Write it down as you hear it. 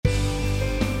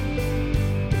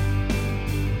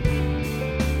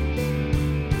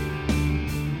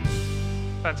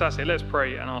Fantastic. Let's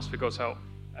pray and ask for God's help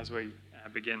as we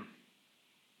begin.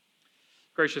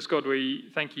 Gracious God, we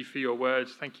thank you for your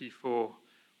words. Thank you for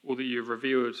all that you've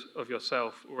revealed of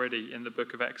yourself already in the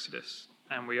book of Exodus.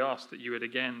 And we ask that you would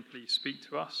again please speak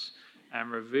to us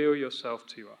and reveal yourself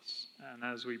to us. And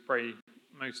as we pray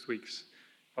most weeks,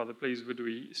 Father, please would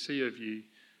we see of you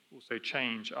also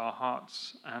change our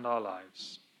hearts and our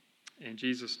lives. In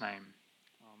Jesus' name,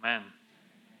 amen.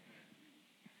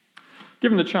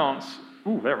 Given the chance,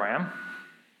 there I am.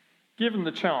 Given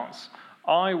the chance,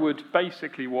 I would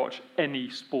basically watch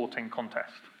any sporting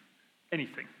contest.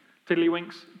 Anything.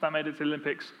 Tiddlywinks, if that made it to the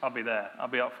Olympics, I'll be there. I'll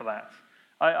be up for that.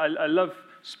 I love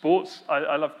sports.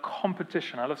 I love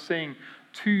competition. I love seeing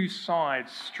two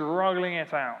sides struggling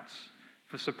it out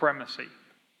for supremacy.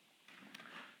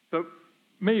 But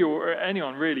me or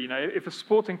anyone really, if a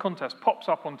sporting contest pops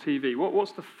up on TV,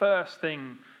 what's the first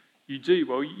thing you do?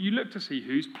 Well, you look to see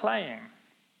who's playing.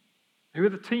 Who are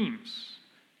the teams?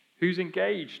 Who's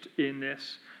engaged in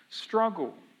this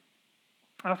struggle?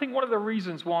 And I think one of the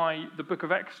reasons why the book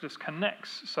of Exodus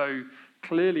connects so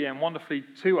clearly and wonderfully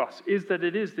to us is that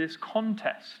it is this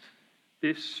contest,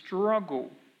 this struggle.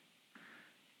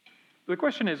 The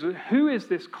question is, who is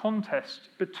this contest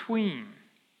between?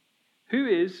 Who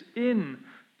is in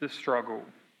the struggle?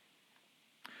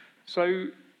 So,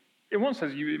 in one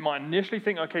sense, you might initially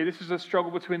think, okay, this is a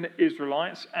struggle between the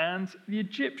Israelites and the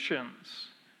Egyptians.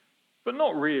 But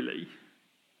not really.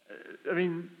 I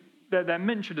mean, they're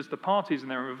mentioned as the parties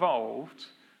and they're involved,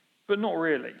 but not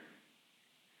really.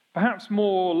 Perhaps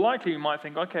more likely you might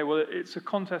think, okay, well, it's a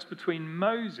contest between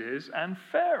Moses and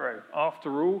Pharaoh.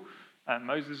 After all,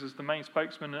 Moses is the main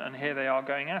spokesman, and here they are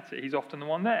going at it. He's often the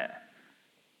one there.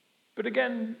 But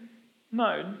again,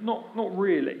 no, not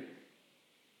really.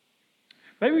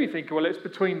 Maybe we think, well, it's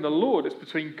between the Lord, it's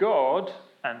between God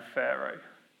and Pharaoh.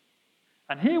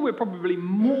 And here we're probably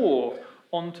more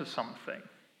onto something.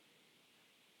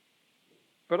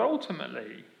 But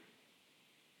ultimately,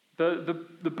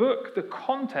 the book, the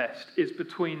contest is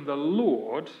between the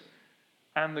Lord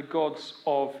and the gods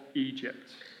of Egypt.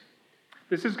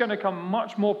 This is going to come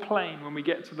much more plain when we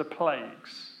get to the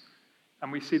plagues.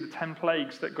 And we see the 10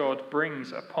 plagues that God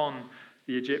brings upon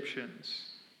the Egyptians.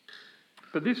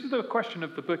 But this is the question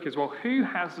of the book as well. Who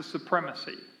has the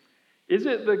supremacy? Is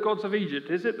it the gods of Egypt?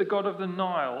 Is it the god of the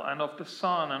Nile and of the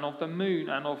sun and of the moon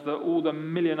and of all the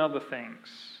million other things?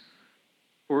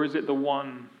 Or is it the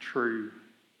one true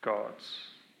God?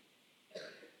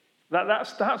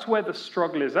 That's where the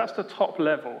struggle is. That's the top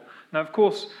level. Now, of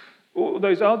course, all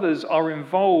those others are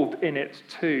involved in it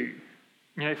too.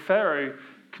 Pharaoh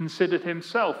considered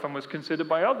himself and was considered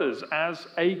by others as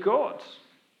a god.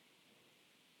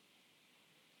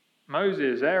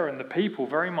 Moses, Aaron, the people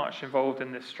very much involved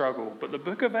in this struggle. But the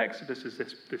book of Exodus is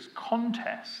this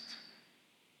contest.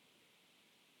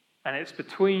 And it's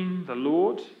between the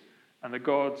Lord and the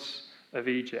gods of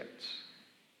Egypt.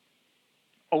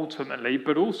 Ultimately,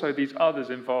 but also these others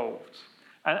involved.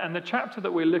 And the chapter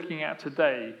that we're looking at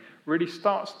today really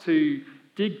starts to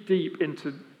dig deep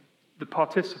into the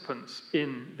participants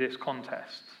in this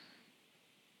contest.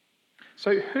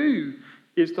 So who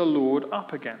is the Lord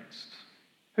up against?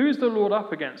 Who is the Lord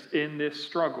up against in this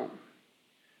struggle?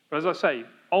 Well, as I say,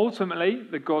 ultimately,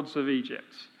 the gods of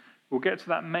Egypt. We'll get to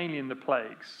that mainly in the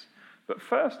plagues. But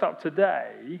first up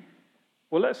today,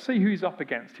 well, let's see who he's up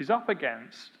against. He's up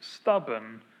against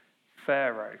stubborn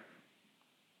Pharaoh.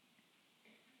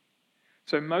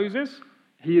 So Moses,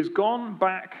 he has gone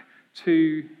back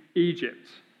to Egypt.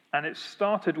 And it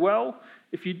started well.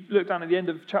 If you look down at the end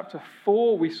of chapter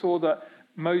 4, we saw that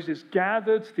Moses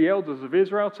gathered the elders of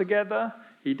Israel together.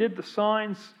 He did the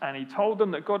signs, and he told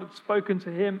them that God had spoken to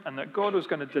him and that God was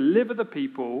going to deliver the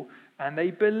people, and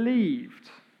they believed.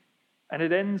 And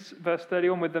it ends, verse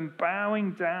 31, with them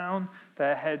bowing down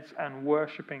their heads and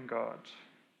worshipping God.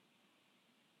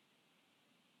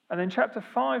 And then chapter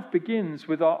 5 begins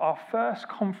with our first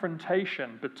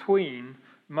confrontation between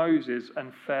Moses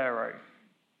and Pharaoh.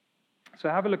 So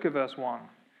have a look at verse 1.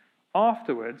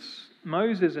 Afterwards,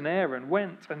 Moses and Aaron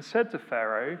went and said to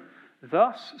Pharaoh,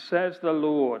 "Thus says the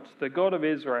Lord, the God of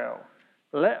Israel,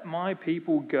 let my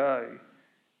people go,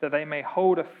 that they may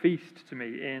hold a feast to me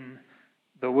in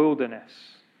the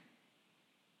wilderness."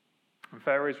 And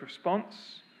Pharaoh's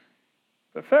response,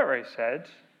 but Pharaoh said,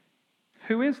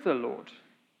 "Who is the Lord,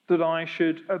 that I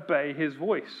should obey his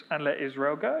voice and let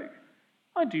Israel go?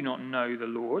 I do not know the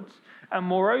Lord, and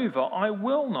moreover, I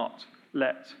will not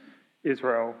let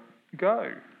Israel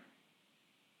go."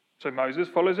 So Moses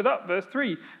follows it up, verse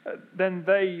 3. Then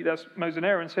that's Moses and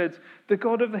Aaron, said, "The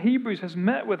God of the Hebrews has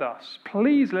met with us.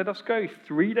 Please let us go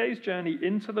 3 days' journey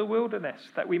into the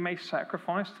wilderness, that we may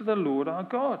sacrifice to the Lord our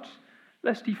God,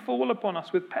 lest he fall upon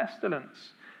us with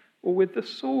pestilence or with the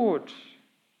sword."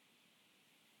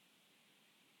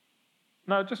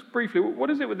 Now, just briefly, what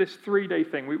is it with this 3-day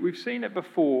thing? We've seen it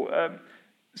before.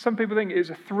 Some people think it's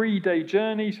a 3-day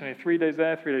journey, so 3 days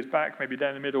there, 3 days back, maybe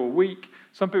down the middle, a week.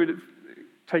 Some people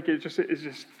take it as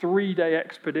just 3-day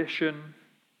expedition.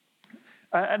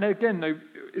 And again, no,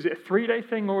 is it a 3-day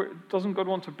thing, or doesn't God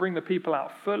want to bring the people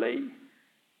out fully?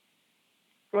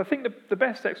 Well, I think the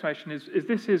best explanation is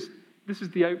this is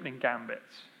the opening gambit.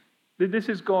 This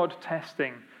is God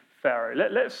testing Pharaoh.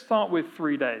 Let's start with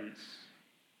 3 days.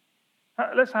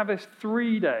 Let's have this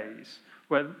 3 days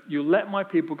where you let my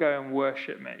people go and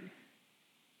worship me.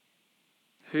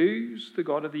 Who's the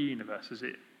God of the universe? Is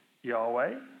it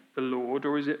Yahweh, the Lord,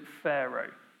 or is it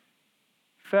Pharaoh?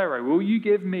 Pharaoh, will you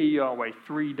give me, Yahweh,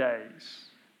 3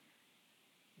 days?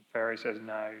 Pharaoh says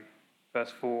no.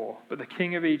 Verse 4, but the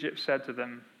king of Egypt said to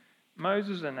them,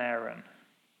 "Moses and Aaron,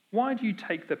 why do you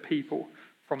take the people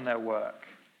from their work?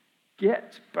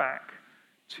 Get back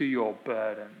to your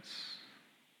burdens."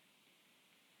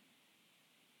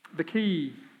 The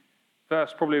key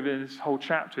verse probably in this whole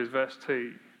chapter is verse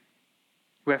 2,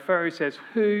 where Pharaoh says,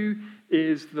 "Who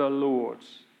is the Lord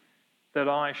that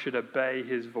I should obey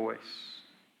his voice?"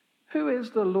 Who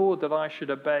is the Lord that I should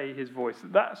obey his voice?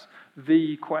 That's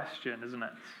the question, isn't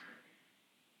it?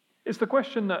 It's the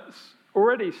question that's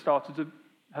already started to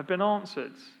have been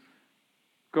answered.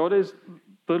 God is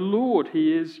the Lord.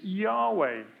 He is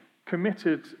Yahweh,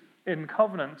 committed in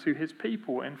covenant to his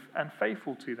people and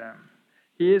faithful to them.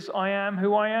 He is I am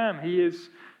who I am. He is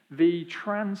the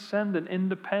transcendent,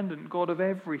 independent God of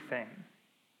everything.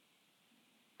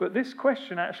 But this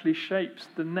question actually shapes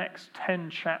the next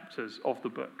 10 chapters of the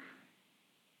book.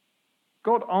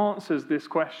 God answers this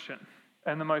question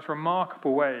in the most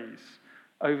remarkable ways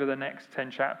over the next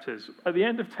 10 chapters. At the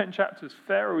end of 10 chapters,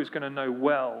 Pharaoh is going to know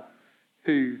well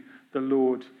who the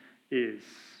Lord is.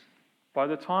 By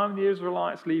the time the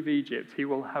Israelites leave Egypt, he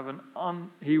will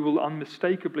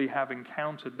unmistakably have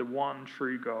encountered the one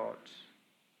true God.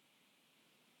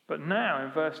 But now,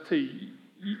 in verse 2,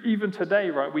 even today,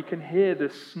 right, we can hear the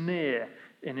sneer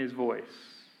in his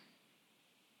voice.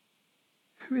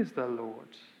 Who is the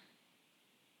Lord?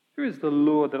 Who is the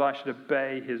Lord that I should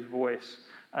obey his voice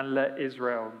and let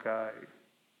Israel go?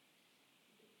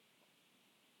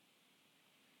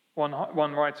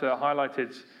 One writer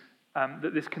highlighted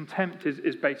that this contempt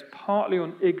is based partly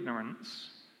on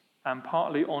ignorance and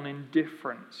partly on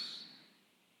indifference.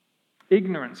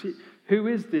 Ignorance. Who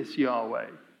is this Yahweh?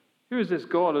 Who is this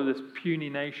God of this puny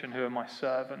nation who are my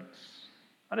servants?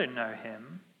 I don't know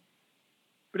him.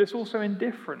 But it's also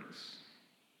indifference.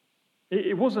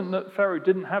 It wasn't that Pharaoh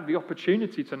didn't have the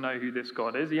opportunity to know who this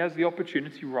God is. He has the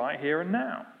opportunity right here and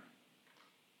now.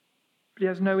 But he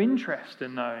has no interest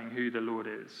in knowing who the Lord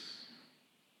is.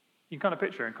 You can kind of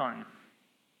picture him, can't you?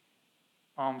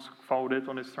 Arms folded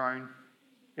on his throne.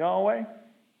 Yahweh?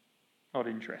 Not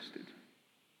interested.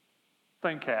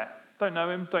 Don't care. Don't know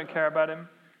him. Don't care about him.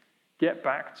 Get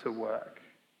back to work.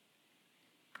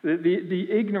 The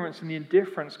ignorance and the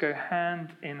indifference go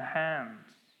hand in hand.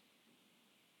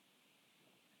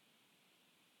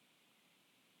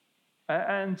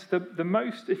 And the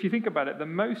most, if you think about it, the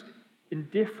most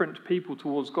indifferent people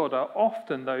towards God are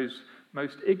often those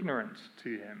most ignorant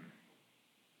to him.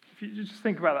 If you just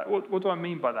think about that, what do I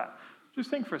mean by that? Just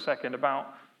think for a second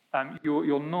about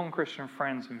your non-Christian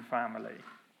friends and family.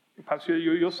 Perhaps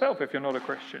yourself if you're not a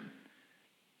Christian.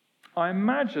 I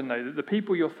imagine, though, that the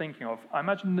people you're thinking of, I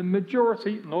imagine the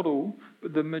majority, not all,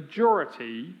 but the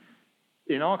majority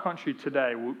in our country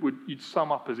today you'd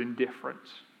sum up as indifferent.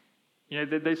 You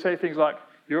know, they say things like,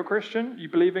 you're a Christian, you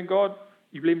believe in God,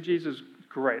 you believe in Jesus,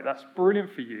 great, that's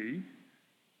brilliant for you.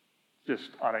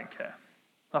 Just, I don't care.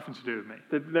 Nothing to do with me.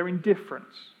 They're indifferent.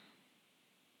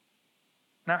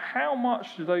 Now, how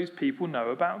much do those people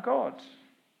know about God?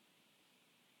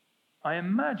 I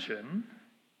imagine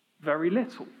very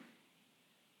little.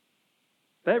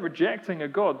 They're rejecting a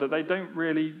God that they don't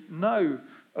really know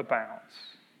about.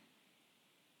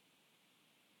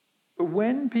 But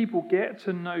when people get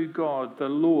to know God, the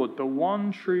Lord, the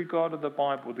one true God of the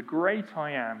Bible, the great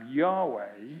I am,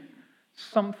 Yahweh,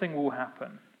 something will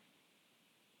happen.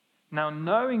 Now,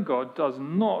 knowing God does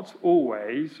not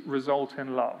always result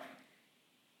in love.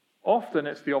 Often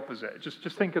it's the opposite.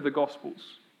 Just think of the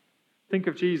Gospels. Think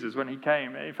of Jesus when he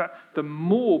came. In fact, the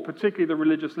more, particularly the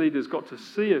religious leaders, got to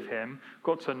see of him,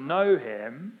 got to know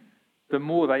him, the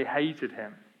more they hated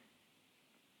him.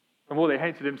 And more, they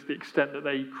hated him to the extent that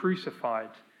they crucified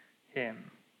him.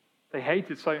 They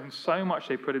hated him so much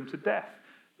they put him to death.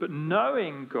 But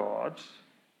knowing God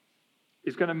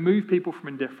is going to move people from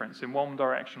indifference in one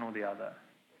direction or the other.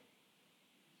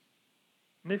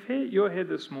 And if you're here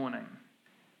this morning,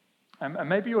 and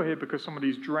maybe you're here because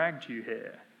somebody's dragged you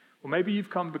here, or maybe you've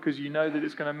come because you know that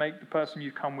it's going to make the person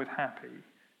you've come with happy,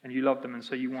 and you love them, and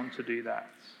so you want to do that.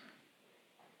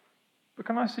 But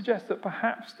can I suggest that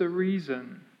perhaps the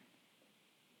reason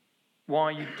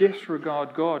why you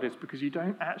disregard God is because you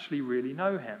don't actually really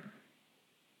know him?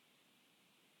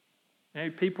 You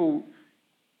know, people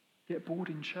get bored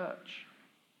in church.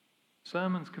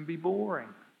 Sermons can be boring.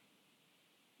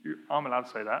 I'm allowed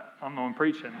to say that. I'm the one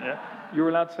preaching. Yeah? You're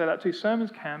allowed to say that too. Sermons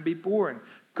can be boring.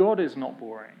 God is not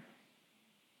boring.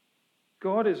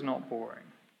 God is not boring.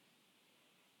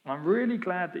 I'm really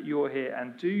glad that you're here,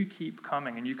 and do keep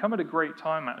coming. And you come at a great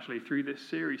time, actually, through this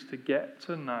series to get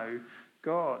to know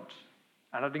God.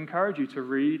 And I'd encourage you to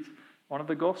read one of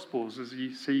the Gospels as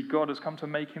you see God has come to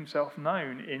make himself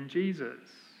known in Jesus.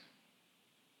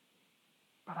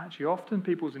 But actually, often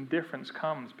people's indifference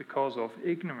comes because of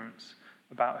ignorance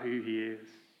about who he is.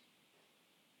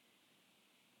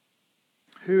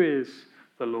 Who is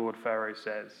the Lord, Pharaoh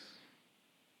says.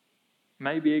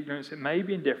 Maybe ignorance, it may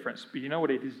be indifference, but you know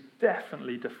what? It is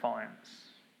definitely defiance.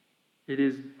 It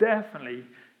is definitely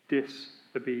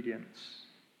disobedience.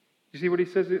 You see what he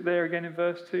says there again in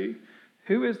verse 2?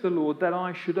 Who is the Lord that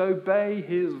I should obey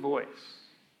his voice?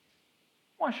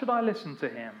 Why should I listen to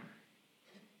him?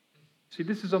 See,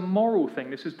 this is a moral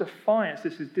thing. This is defiance.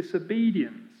 This is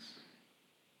disobedience.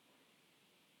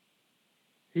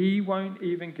 He won't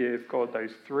even give God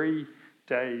those 3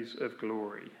 days of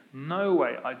glory. No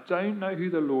way. I don't know who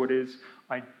the Lord is.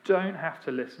 I don't have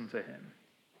to listen to him.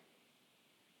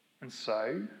 And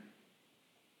so,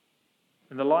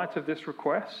 in the light of this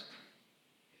request,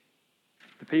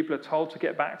 the people are told to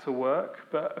get back to work,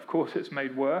 but of course it's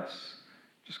made worse.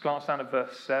 Just glance down at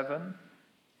verse 7.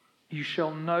 You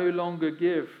shall no longer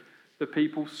give the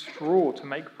people straw to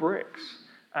make bricks,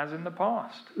 as in the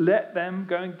past. Let them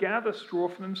go and gather straw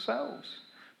for themselves.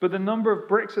 But the number of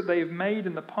bricks that they have made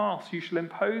in the past you shall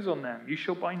impose on them. You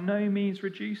shall by no means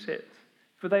reduce it,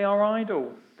 for they are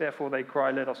idle. Therefore they cry,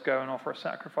 let us go and offer a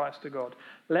sacrifice to God.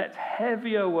 Let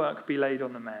heavier work be laid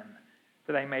on the men,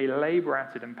 that they may labor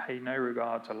at it and pay no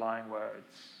regard to lying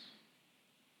words.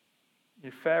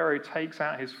 If Pharaoh takes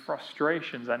out his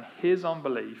frustrations and his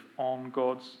unbelief on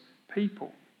God's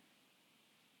people.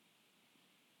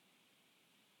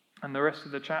 And the rest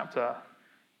of the chapter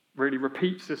really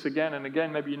repeats this again and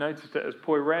again. Maybe you noticed it as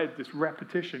Poi read, this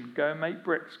repetition. Go and make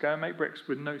bricks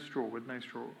with no straw,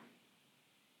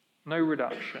 No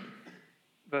reduction.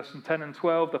 Verse 10 and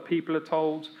 12, the people are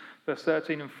told. Verse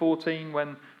 13 and 14,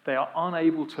 when they are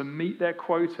unable to meet their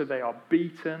quota, they are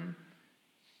beaten.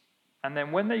 And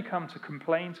then when they come to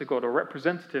complain to God, or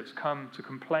representatives come to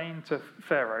complain to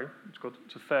Pharaoh,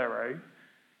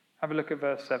 have a look at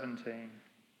verse 17.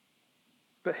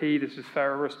 But this is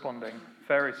Pharaoh responding.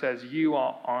 Pharaoh says, you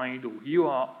are idle. You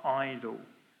are idle.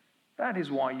 That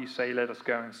is why you say, let us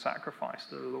go and sacrifice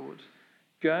to the Lord.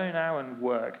 Go now and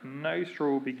work. No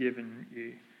straw will be given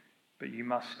you, but you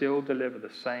must still deliver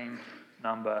the same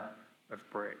number of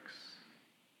bricks.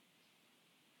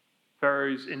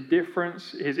 Pharaoh's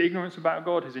indifference, his ignorance about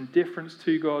God, his indifference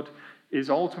to God, is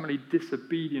ultimately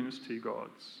disobedience to God.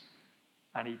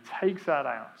 And he takes that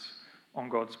out on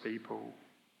God's people.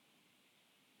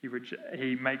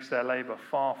 He makes their labor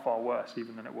far, far worse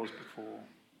even than it was before.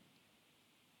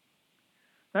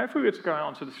 Now, if we were to go out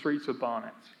onto the streets of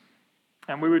Barnet,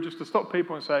 and we were just to stop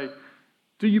people and say,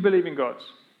 do you believe in God?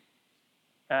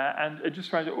 And it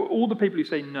just all the people who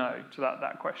say no to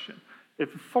that question.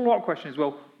 If the follow-up question is,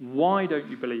 well, why don't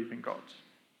you believe in God?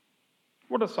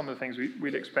 What are some of the things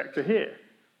we'd expect to hear?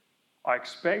 I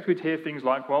expect we'd hear things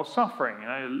like, well, suffering. You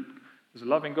know, there's a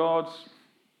loving God,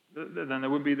 then there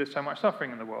wouldn't be so much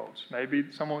suffering in the world. Maybe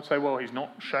someone would say, well, he's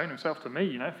not shown himself to me.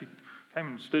 You know, if he came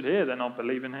and stood here, then I'll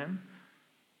believe in him.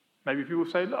 Maybe people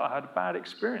say, look, I had a bad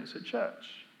experience at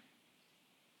church.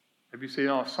 Maybe you see,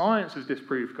 science has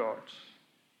disproved God.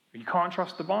 You can't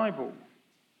trust the Bible.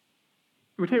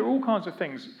 We'd hear all kinds of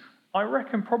things. I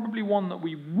reckon probably one that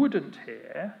we wouldn't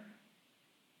hear,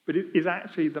 but it is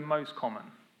actually the most common.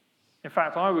 In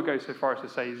fact, I would go so far as to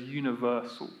say is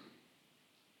universal.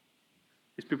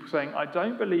 It's people saying, I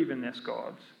don't believe in this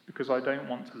God because I don't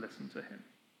want to listen to him.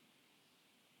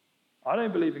 I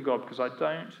don't believe in God because I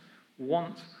don't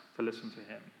want to listen to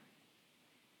him.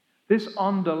 This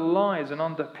underlies and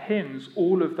underpins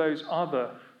all of those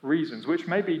other reasons, which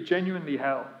may be genuinely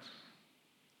held.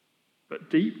 But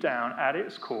deep down, at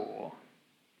its core,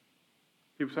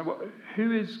 people say, well,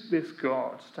 who is this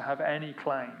God to have any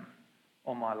claim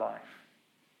on my life?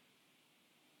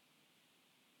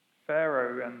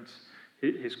 Pharaoh and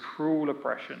his cruel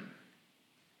oppression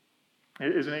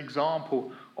is an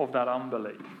example of that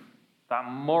unbelief, that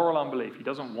moral unbelief. He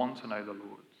doesn't want to know the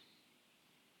Lord.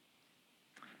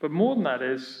 But more than that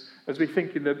is, as we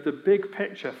think in the big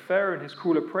picture, Pharaoh and his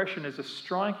cruel oppression is a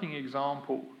striking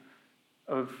example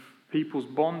of people's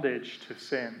bondage to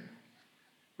sin.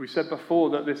 We said before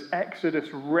that this Exodus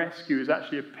rescue is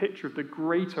actually a picture of the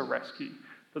greater rescue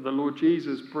that the Lord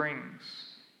Jesus brings.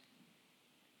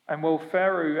 And while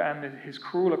Pharaoh and his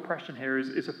cruel oppression here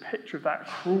is a picture of that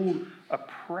cruel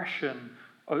oppression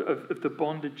of the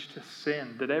bondage to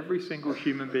sin that every single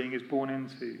human being is born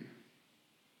into.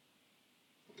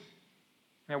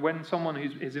 Now, when someone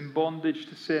is in bondage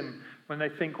to sin, when they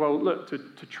think, well, look,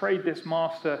 to trade this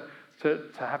master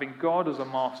to having God as a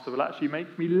master will actually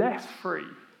make me less free.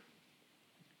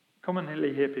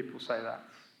 Commonly hear people say that.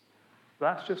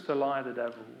 That's just a lie of the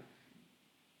devil.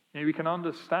 You know, we can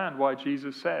understand why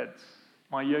Jesus said,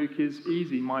 my yoke is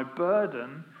easy, my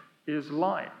burden is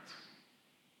light.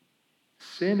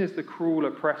 Sin is the cruel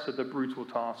oppressor, the brutal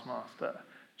taskmaster.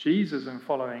 Jesus and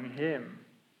following him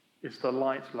is the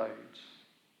light load.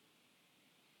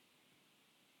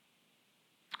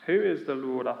 Who is the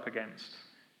Lord up against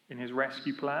in his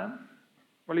rescue plan?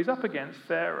 Well, he's up against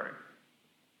Pharaoh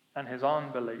and his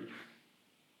unbelief.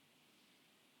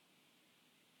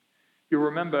 You'll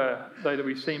remember, though, that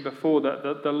we've seen before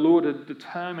that the Lord had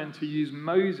determined to use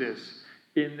Moses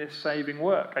in this saving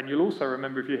work. And you'll also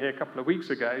remember, if you're here a couple of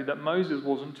weeks ago, that Moses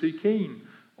wasn't too keen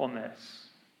on this.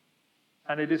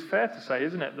 And it is fair to say,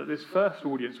 isn't it, that this first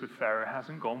audience with Pharaoh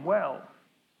hasn't gone well.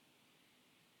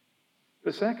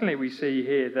 But secondly, we see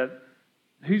here that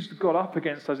who's got up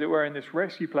against, as it were, in this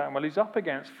rescue plan? Well, he's up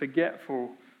against forgetful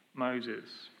Moses.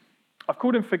 I've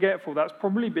called him forgetful. That's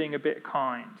probably being a bit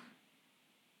kind.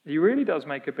 He really does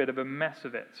make a bit of a mess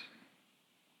of it.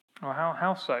 Well,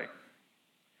 how so?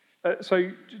 So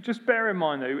just bear in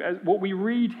mind, though, what we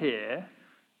read here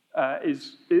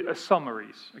is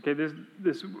summaries. Okay,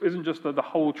 this isn't just the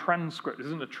whole transcript. This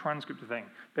isn't a transcript thing.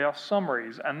 They are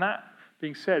summaries. And that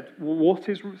being said, what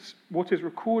is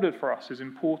recorded for us is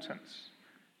important.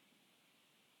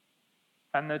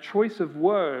 And the choice of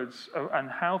words and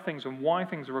how things and why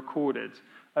things are recorded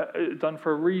are done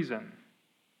for a reason.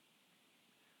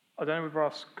 I don't know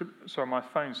if sorry, my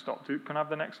phone stopped. Can I have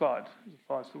the next slide? Is the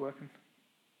slide still working?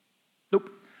 Nope.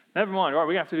 Never mind. Right,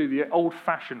 we have to do the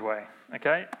old-fashioned way.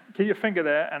 Okay? Keep your finger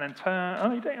there and then turn.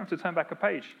 Oh, you don't have to turn back a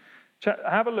page.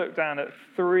 Have a look down at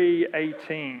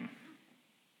 3:18.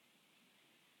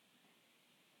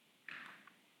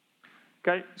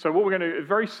 Okay, so what we're going to do is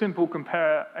very simple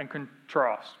compare and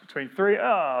contrast between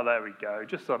there we go,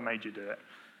 just so I made you do it.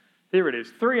 Here it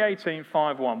is,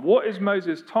 3:18:5:1. What is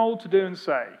Moses told to do and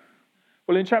say?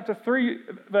 Well, in chapter 3,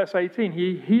 verse 18,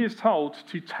 he is told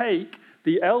to take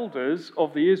the elders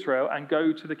of the Israel and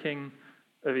go to the king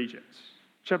of Egypt.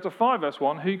 Chapter 5, verse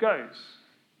 1, who goes?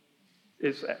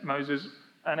 It's Moses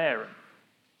and Aaron.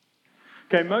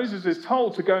 Okay, Moses is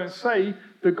told to go and say,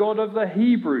 the God of the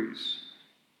Hebrews.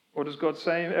 What does God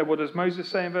say? What does Moses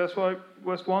say in verse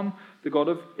 1? The God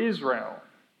of Israel.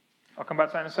 I'll come back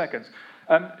to that in a second.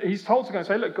 He's told to go and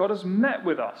say, look, God has met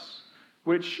with us,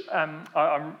 which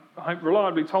I'm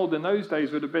reliably told in those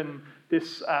days would have been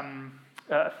this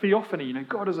theophany. You know,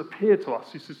 God has appeared to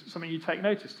us. This is something you take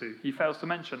notice to. He fails to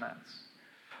mention that.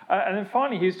 And then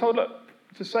finally, he's told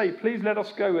to say, please let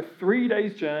us go a 3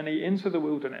 days journey into the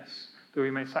wilderness, that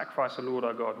we may sacrifice the Lord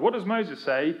our God. What does Moses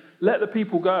say? Let the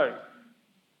people go,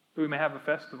 that we may have a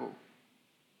festival.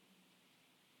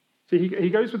 See, he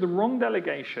goes with the wrong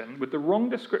delegation, with the wrong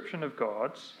description of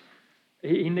God.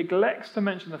 He neglects to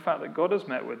mention the fact that God has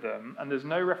met with them, and there's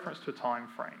no reference to a time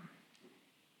frame.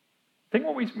 I think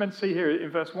what we're meant to see here in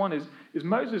verse 1 is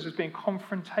Moses is being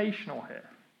confrontational here.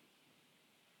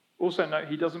 Also note,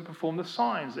 he doesn't perform the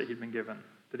signs that he'd been given,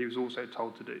 that he was also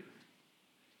told to do.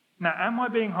 Now, am I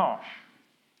being harsh?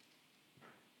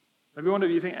 Maybe one of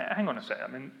you think, hang on a second, I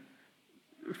mean,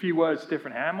 a few words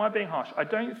different here. Am I being harsh? I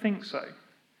don't think so.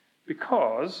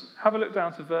 Because, have a look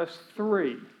down to verse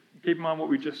 3. Keep in mind what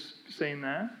we've just seen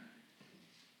there.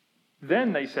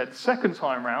 Then they said, second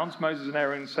time round, Moses and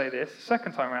Aaron say this,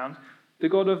 second time round, the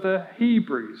God of the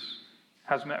Hebrews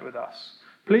has met with us.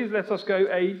 Please let us go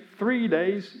a 3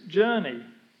 days journey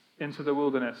into the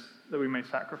wilderness that we may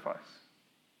sacrifice.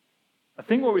 I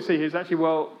think what we see here is actually,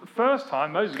 well, the first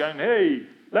time Moses is going, hey,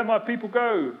 let my people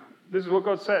go. This is what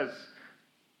God says.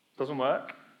 Doesn't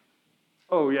work.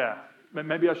 Oh, yeah.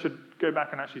 maybe I should go back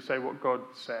and actually say what God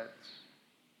said.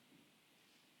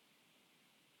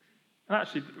 And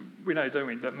actually, we know, don't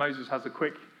we, that Moses has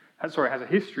a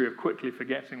history of quickly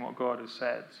forgetting what God has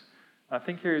said. I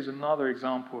think here is another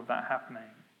example of that happening.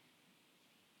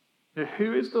 Now,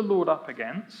 who is the Lord up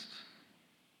against?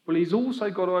 Well, he's also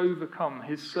got to overcome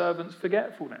his servant's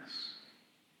forgetfulness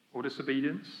or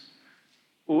disobedience,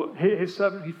 or his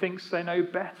servant who thinks they know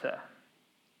better.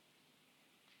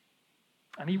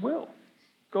 And he will.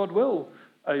 God will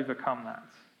overcome that.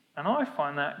 And I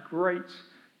find that great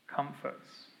comfort.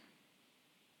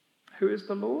 Who is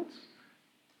the Lord?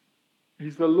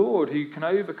 He's the Lord who can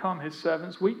overcome his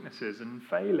servant's weaknesses and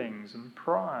failings and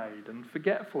pride and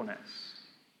forgetfulness.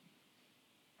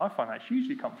 I find that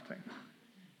hugely comforting.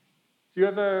 Do you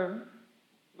ever,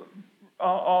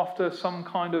 after some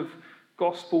kind of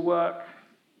gospel work,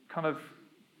 kind of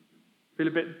feel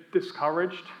a bit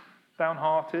discouraged,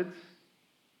 downhearted?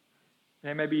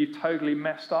 Maybe you totally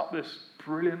messed up this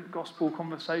brilliant gospel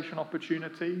conversation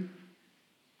opportunity,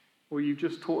 or you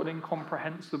just taught an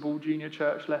incomprehensible junior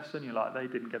church lesson. You're like, they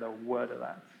didn't get a word of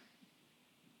that.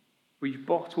 Or you've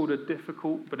bottled a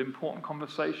difficult but important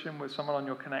conversation with someone on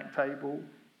your Connect table,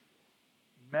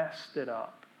 messed it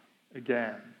up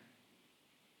again.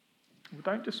 Well,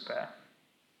 don't despair.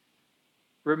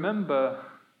 Remember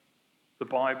the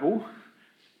Bible,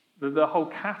 the whole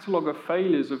catalogue of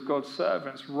failures of God's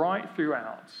servants right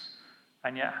throughout,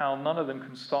 and yet how none of them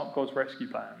can stop God's rescue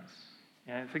plans.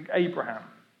 Think Abraham,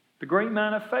 the great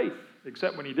man of faith,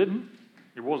 except when he didn't.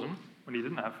 He wasn't when he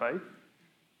didn't have faith.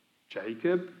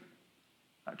 Jacob,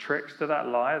 that trickster, that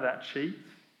liar, that cheat.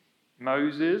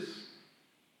 Moses,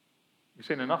 you've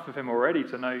seen enough of him already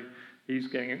to know he's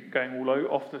going all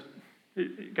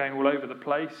over the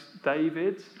place.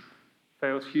 David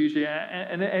fails hugely,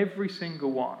 and every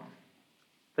single one.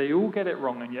 They all get it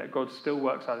wrong, and yet God still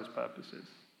works out his purposes.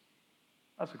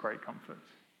 That's a great comfort.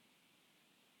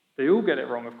 They all get it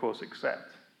wrong, of course,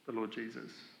 except the Lord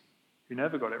Jesus, who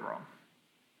never got it wrong,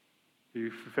 who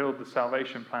fulfilled the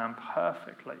salvation plan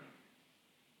perfectly.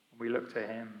 And we look to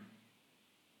him.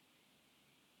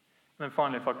 And then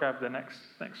finally, if I could have the next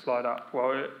slide up.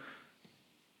 Well,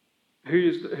 who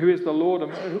is the Lord,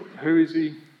 and who is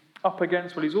he up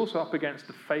against? Well, he's also up against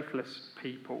the faithless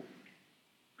people.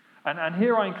 And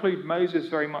here I include Moses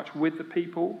very much with the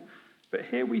people, but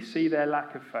here we see their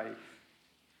lack of faith.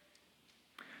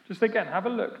 Just again, have a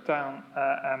look down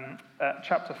at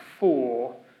chapter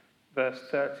 4, verse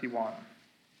 31.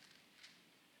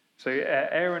 So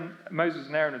Moses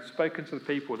and Aaron had spoken to the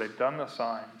people, they'd done the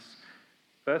signs.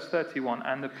 Verse 31,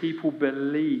 and the people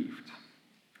believed.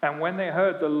 And when they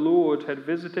heard the Lord had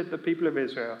visited the people of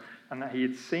Israel and that he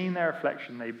had seen their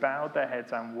affliction, they bowed their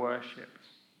heads and worshipped.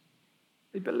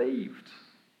 They believed.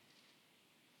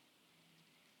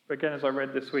 But again, as I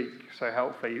read this week so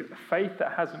helpfully, faith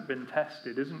that hasn't been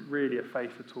tested isn't really a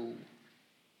faith at all.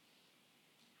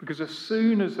 Because as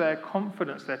soon as their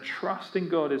confidence, their trust in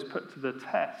God is put to the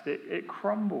test, it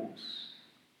crumbles.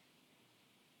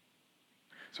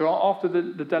 So after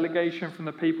the delegation from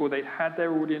the people, they'd had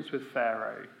their audience with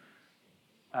Pharaoh.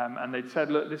 And they'd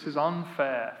said, look, this is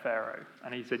unfair, Pharaoh.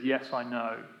 And he said, yes, I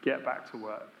know. Get back to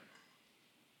work.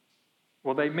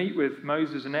 Well, they meet with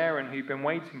Moses and Aaron, who've been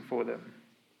waiting for them.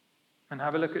 And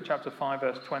have a look at chapter 5,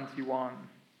 verse 21.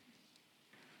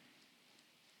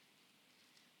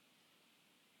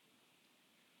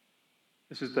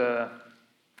 This is the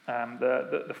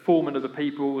foreman of the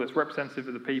people, this representative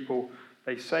of the people.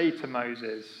 They say to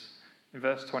Moses, in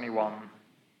verse 21,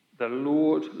 the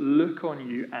Lord look on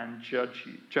you and judge,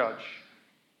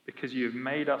 because you have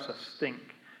made us a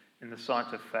stink in the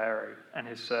sight of Pharaoh and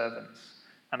his servants,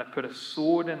 and have put a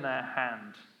sword in their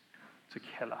hand to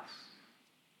kill us.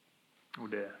 Oh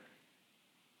dear.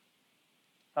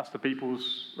 That's the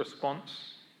people's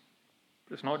response.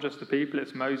 But it's not just the people,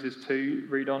 it's Moses too.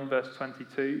 Read on verse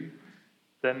 22.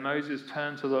 Then Moses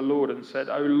turned to the Lord and said,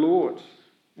 O Lord,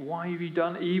 why have you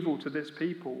done evil to this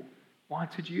people? Why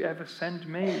did you ever send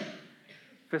me?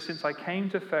 For since I came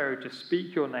to Pharaoh to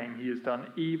speak your name, he has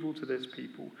done evil to this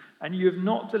people, and you have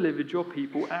not delivered your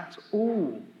people at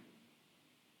all.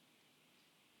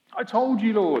 I told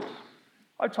you, Lord.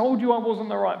 I told you I wasn't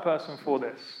the right person for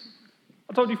this.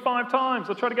 I told you 5 times.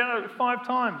 I tried to get out of it 5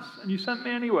 times, and you sent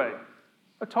me anyway.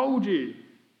 I told you.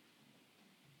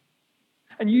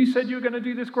 And you said you were going to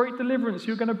do this great deliverance.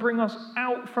 You're going to bring us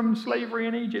out from slavery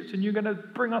in Egypt, and you're going to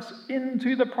bring us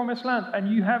into the promised land,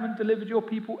 and you haven't delivered your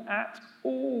people at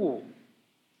all.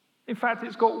 In fact,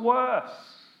 it's got worse.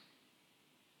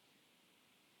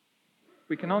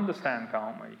 We can understand,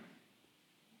 can't we?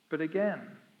 But again,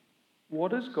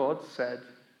 what has God said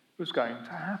was going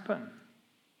to happen?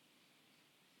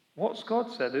 What's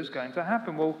God said is going to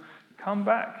happen? Well, come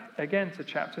back again to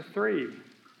chapter 3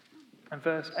 and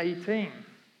verse 18.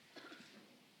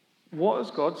 What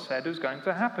has God said is going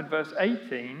to happen? Verse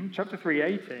 18, chapter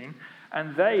 3:18,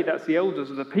 and they, that's the elders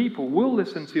of the people, will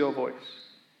listen to your voice.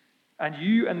 And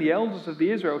you and the elders of the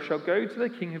Israel shall go to the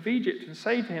king of Egypt and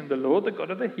say to him, the Lord, the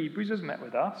God of the Hebrews, has met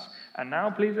with us. And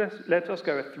now please let us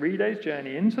go a 3 days'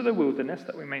 journey into the wilderness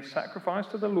that we may sacrifice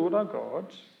to the Lord our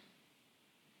God.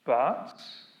 But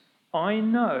I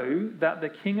know that the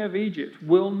king of Egypt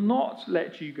will not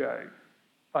let you go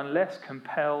unless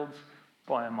compelled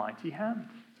by a mighty hand.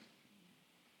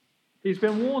 He's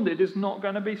been warned it is not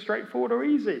going to be straightforward or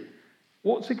easy.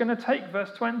 What's it going to take?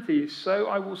 Verse 20, so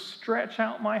I will stretch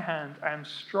out my hand and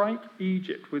strike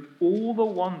Egypt with all the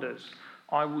wonders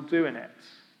I will do in it.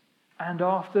 And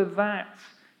after that,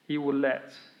 he will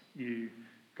let you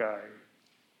go.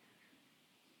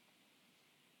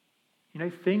 You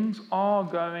know, things are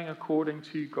going according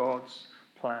to God's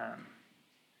plan.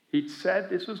 He'd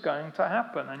said this was going to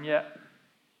happen, and yet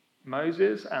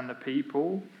Moses and the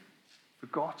people,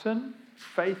 forgotten,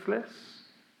 faithless,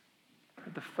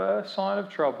 at the first sign of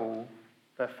trouble,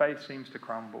 their faith seems to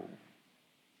crumble.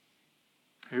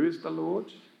 Who is the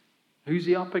Lord? Who's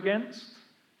he up against?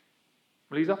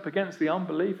 Well, he's up against the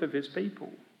unbelief of his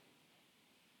people.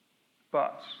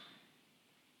 But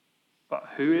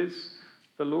who is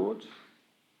the Lord?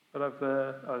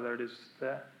 There it is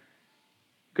there.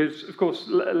 Because, of course,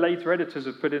 later editors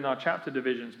have put in our chapter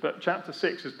divisions, but chapter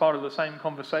 6 is part of the same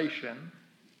conversation.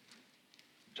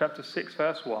 Chapter 6,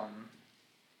 verse 1.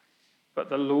 But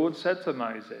the Lord said to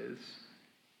Moses,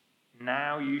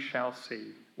 now you shall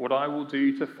see what I will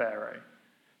do to Pharaoh.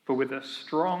 For with a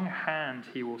strong hand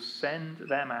he will send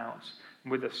them out,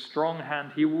 and with a strong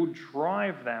hand he will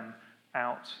drive them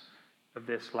out of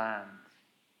this land.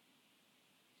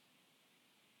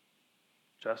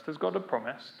 Just as God had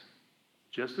promised,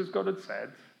 just as God had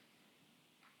said,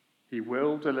 he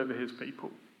will deliver his people.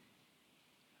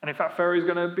 And in fact, Pharaoh is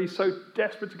going to be so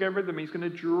desperate to get rid of them, he's going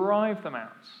to drive them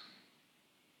out.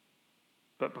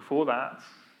 But before that,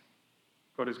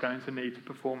 God is going to need to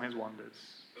perform his wonders.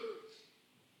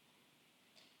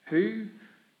 Who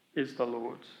is the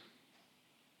Lord?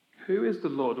 Who is the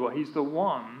Lord? Well, he's the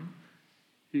one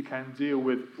who can deal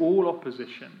with all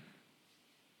opposition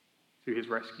to his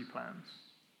rescue plans.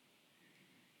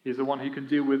 He's the one who can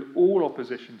deal with all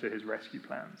opposition to his rescue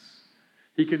plans.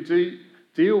 He can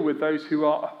deal with those who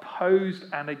are opposed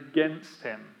and against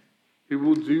him, who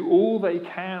will do all they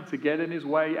can to get in his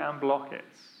way and block it.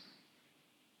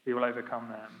 He will overcome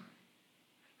them.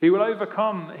 He will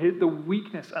overcome the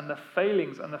weakness and the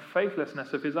failings and the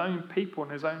faithlessness of his own people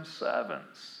and his own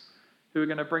servants who are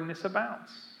going to bring this about.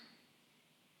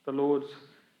 The Lord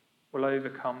will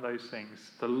overcome those things.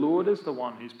 The Lord is the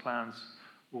one whose plans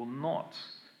will not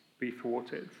be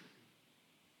thwarted.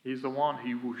 He's the one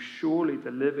who will surely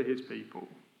deliver his people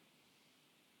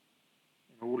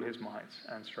in all his might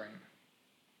and strength.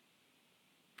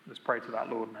 Let's pray to that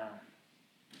Lord now.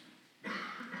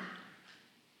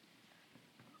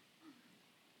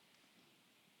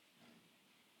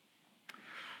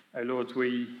 O Lord,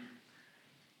 we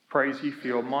praise you for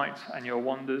your might and your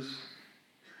wonders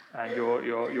and your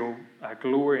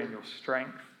glory and your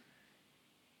strength.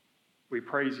 We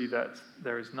praise you that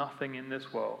there is nothing in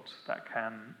this world that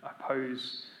can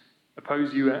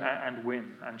oppose you and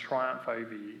win and triumph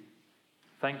over you.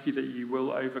 Thank you that you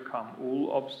will overcome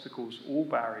all obstacles, all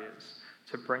barriers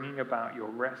to bringing about your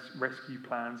rescue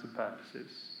plans and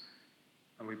purposes.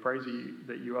 And we praise you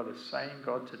that you are the same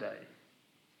God today.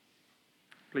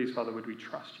 Please, Father, would we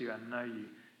trust you and know you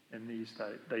in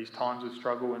these times of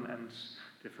struggle and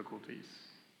difficulties.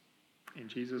 In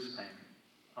Jesus' name,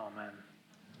 amen.